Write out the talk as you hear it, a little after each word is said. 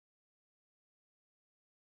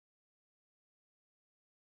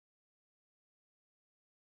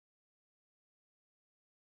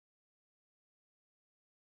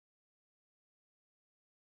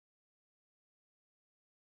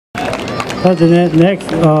the next,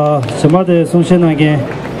 some other Sunshine again,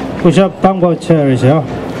 push up Tango chairs.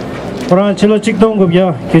 Koran Chilo Chikdong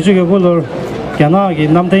Gubia, Kijugo, Kanagi,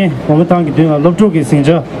 Namde, Momatang, Lobtuki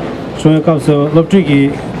Sinja, Shoyakaso,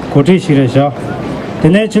 Lobtuki, Kotishi. The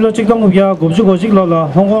Nachilo Chikdong Gubia, Gubjugo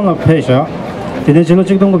Jiglola, Hong Kong Pesha, the Nachilo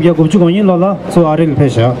Chikdong Gubia, Gubjugo in Lola, so Aril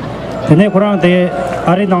Pesha. The Nekoran de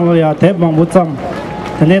Arinanglia, Tab Mamutsam,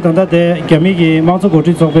 the net on that day, Gamigi, Mount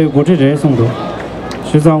Gotis of Goti Sundu.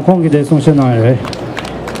 She's on Kongi de Sunshine.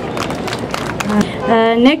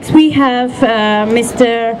 Next we have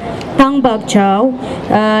Mr. Tang Baiqiao.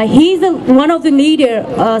 He's one of the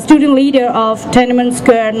student leader of Tiananmen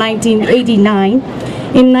Square 1989.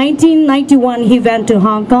 In 1991 he went to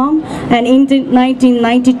Hong Kong, and in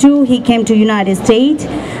 1992 he came to United States.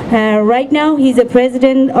 Right now he's the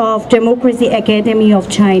president of Democracy Academy of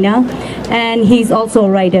China, and he's also a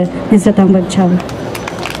writer. Mr. Tang Baiqiao.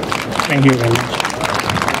 Thank you very much.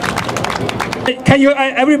 Can you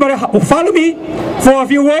everybody follow me for a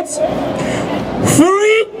few words?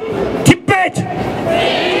 Free Tibet!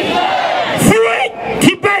 Free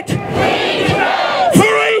Tibet!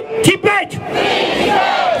 Free Tibet!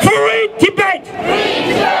 Free Tibet!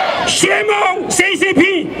 Shame on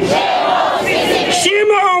CCP!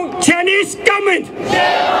 Shame on Chinese government!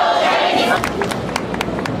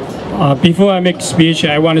 Before I make a speech,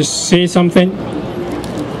 I want to say something.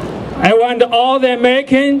 I want all the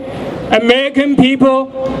American people,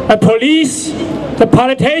 the police, the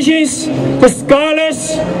politicians, the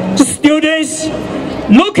scholars, the students,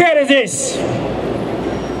 look at this.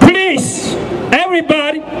 Please,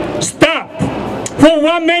 everybody, stop for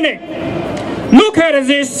 1 minute. Look at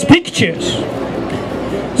these pictures.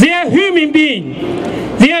 They are human beings.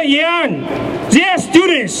 They are young. They are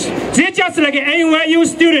students. They are just like NYU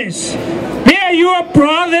students. They are your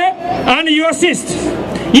brother and your sister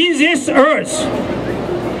in this earth.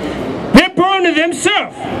 They burned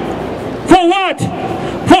themselves. For what?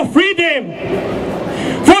 For freedom.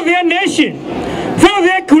 For their nation. For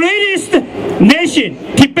their greatest nation,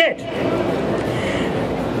 Tibet.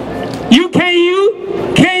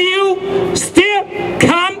 Can you still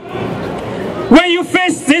come when you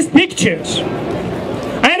face these pictures?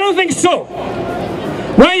 I don't think so.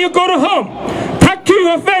 When you go to home, talk to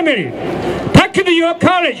your family, talk to your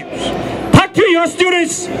colleges, talk to your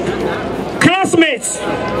students, classmates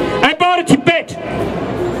about Tibet.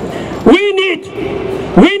 We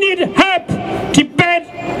need help Tibet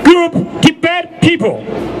group, Tibet people.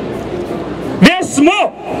 They're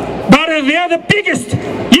small, but they are the biggest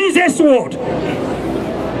in this world.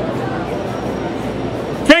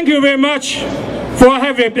 Thank you very much for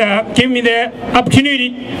having given me the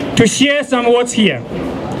opportunity to share some words here.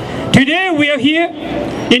 Today we are here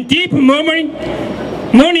in deep mourning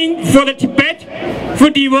for the Tibet, who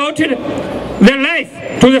devoted their life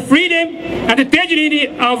to the freedom and the dignity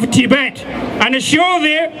of Tibet, and show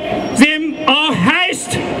them our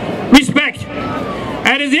highest respect.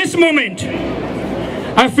 At this moment,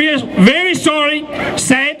 I feel very sorry,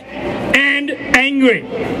 sad, and angry.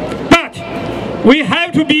 But we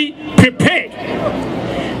have to be prepared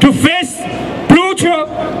to face brutal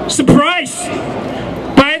surprise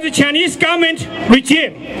by the Chinese government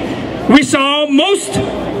regime with our most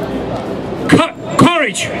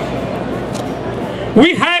courage.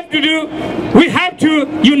 We have to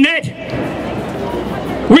unite.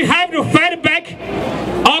 We have to fight back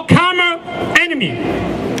our common enemy.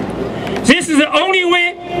 This is the only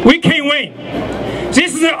way we can win.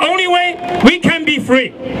 This is the only way we can be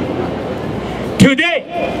free. Today,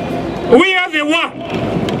 we are the one.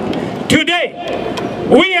 Today,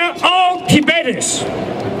 we are all Tibetans.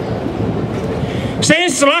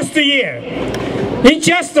 Since last year, in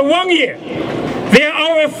just 1 year, there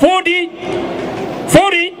are over 40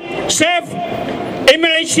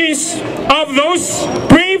 self-immolations of those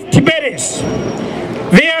brave Tibetans.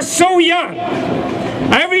 They are so young.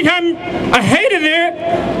 Every time I hate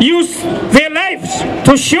them, use their lives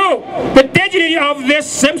to show the dignity of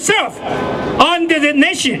themselves and the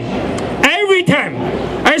nation. Every time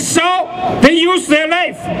I saw they use their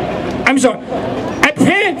life, I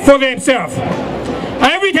pray for themselves.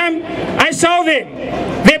 Every time I saw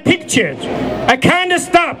their pictures, I can't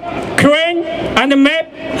stop crying, and my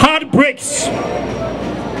heart breaks.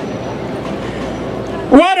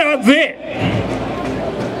 What are they?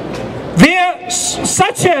 They are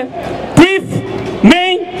such a brave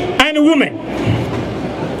men and women.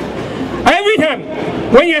 Every time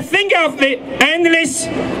when you think of the endless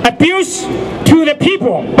abuse to the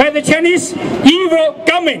people by the Chinese evil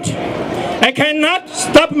government, I cannot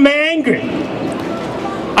stop my anger.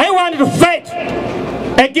 I want to fight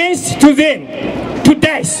against them to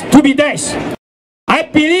be death. I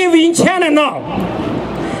believe in China now.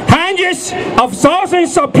 Hundreds of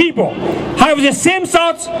thousands of people have the same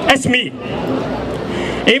thoughts as me.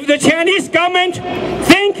 If the Chinese government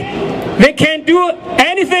think they can do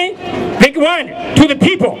anything they want to the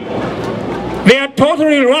people, they are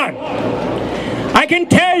totally wrong. I can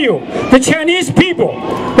tell you, the Chinese people,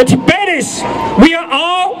 the Tibetans, we are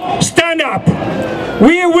all stand up.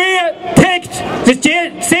 We will take the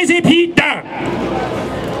CCP down.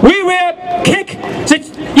 We will kick the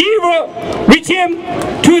evil regime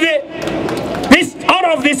to out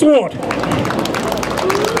of this world.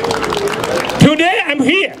 Today I'm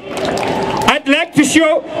here. I'd like to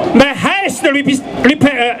show my highest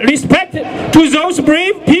respect to those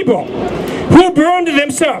brave people who burned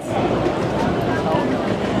themselves.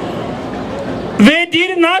 They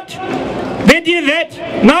did that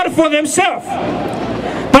not for themselves,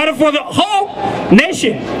 but for the whole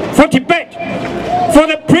nation, for Tibet, for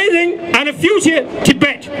the present and future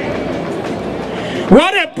Tibet.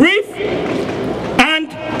 What a brief and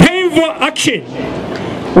painful action.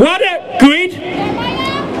 What a great,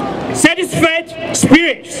 satisfied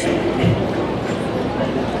spirit.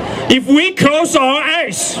 If we close our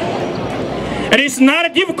eyes, it is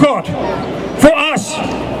not difficult for us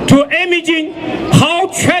to imagine how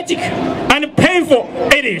tragic and painful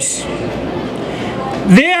it is.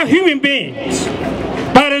 They are human beings,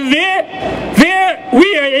 but their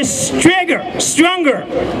will is stronger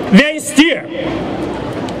than steel.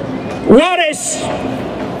 What is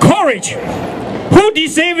courage? Who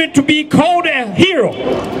deserves to be called a hero?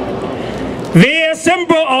 They are a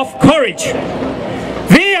symbol of courage.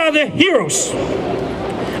 They are the heroes.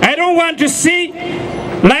 I don't want to see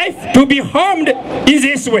life to be harmed in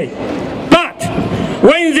this way. But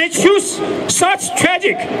when they choose such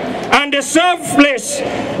tragic and selfless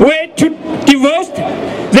way to devote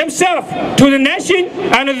themselves to the nation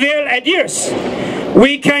and their ideas,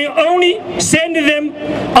 we can only send them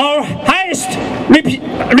our highest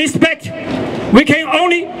respect. We can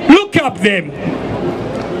only look up them.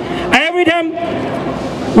 Every time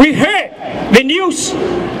we heard the news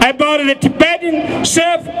about the Tibetan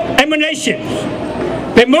self-emanation,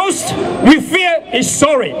 the most we feel is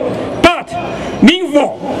sorry. But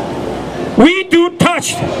meanwhile, we do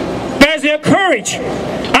touched by their courage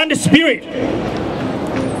and spirit.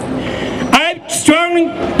 I strongly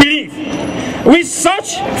believe with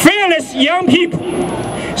such fearless young people,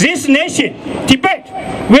 this nation, Tibet,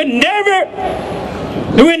 will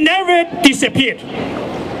never disappear.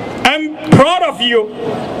 I'm proud of you.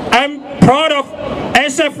 I'm proud of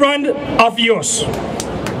as a friend of yours.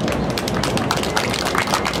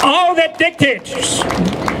 All the dictators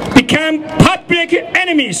become public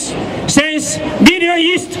enemies since Middle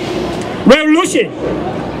East revolution.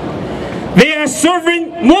 They are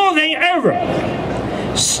serving more than ever.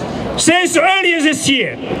 Since earlier this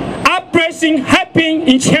year, uprising happened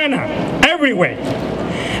in China everywhere.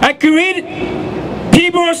 A great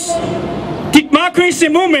people's democracy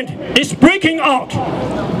movement is breaking out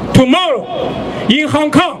tomorrow in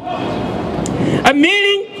Hong Kong. 1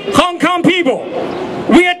 million Hong Kong people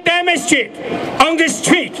will demonstrate on the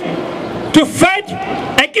street to fight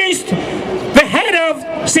against the head of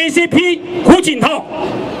CCP, Hu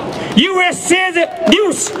Jintao. You will see the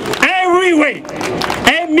news everywhere.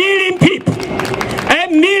 1 million people,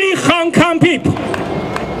 1 million Hong Kong people.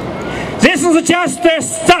 This is just a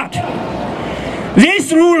start.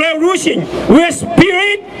 This revolution will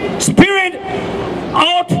spirit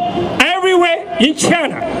out everywhere in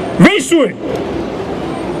China very soon.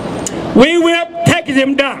 We will take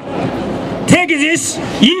them down, take this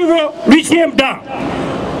evil regime down.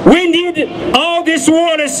 We need all this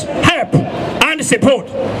world's help and support,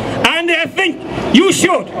 and I think you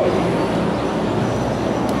should.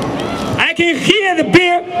 I can hear the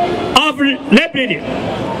bell of liberty.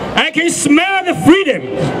 I can smell the freedom.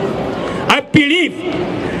 I believe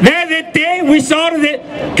that the day without the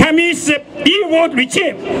communist evil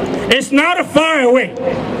regime is not far away.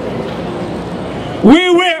 We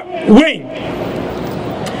will win.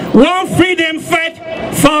 One freedom fight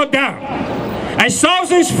fall down.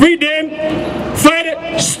 1,000 freedom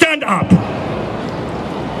fight stand up.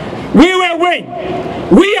 We will win.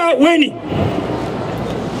 We are winning.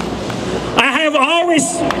 I have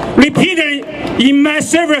always repeated in my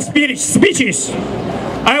several speeches,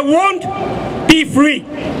 I won't be free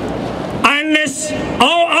unless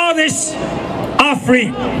all others are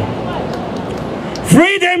free.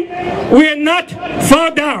 Freedom will not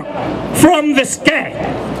fall down from the sky.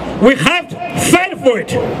 We have to fight for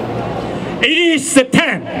it. It is the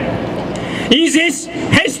time. In this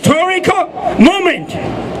historical moment,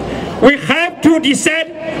 we have to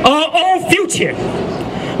decide our own future.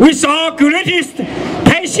 with our greatest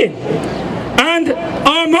passion and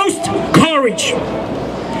utmost courage,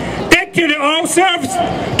 dedicated ourselves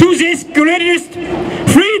to this greatest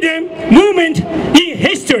freedom movement in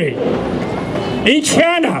history. In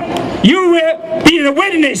China, you will be the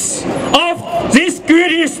witness of this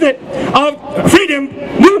greatest of freedom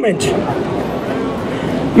movement.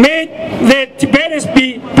 May the Tibetans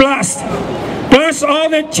be blessed. Bless all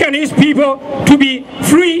the Chinese people to be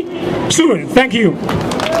free soon. Thank you.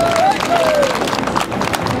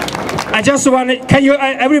 I just want to, can you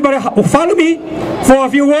everybody follow me for a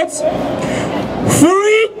few words?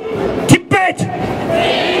 Free Tibet!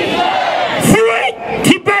 Free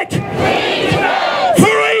Tibet!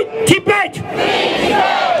 Free Tibet!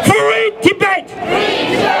 Free Tibet!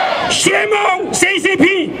 Shame on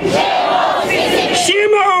CCP!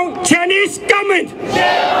 Shame on Chinese government!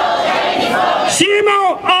 Shame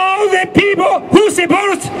on all the people who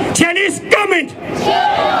support Chinese government!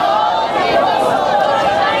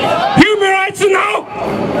 Human rights now!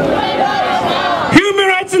 Human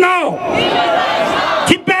rights now!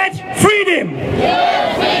 Tibet freedom!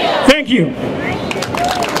 Thank you.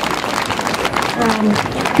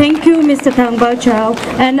 Thank you, Mr. Tang Baiqiao.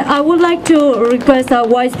 And I would like to request our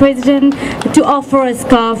Vice President to offer a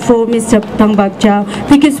scarf for Mr. Tang Baiqiao,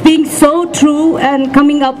 because being so true and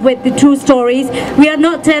coming up with the true stories, we are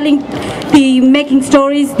not making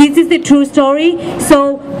stories. This is the true story.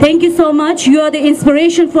 So thank you so much. You are the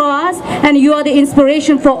inspiration for us, and you are the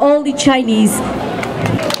inspiration for all the Chinese.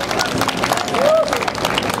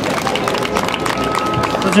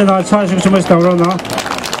 现在唱什么什么导入呢？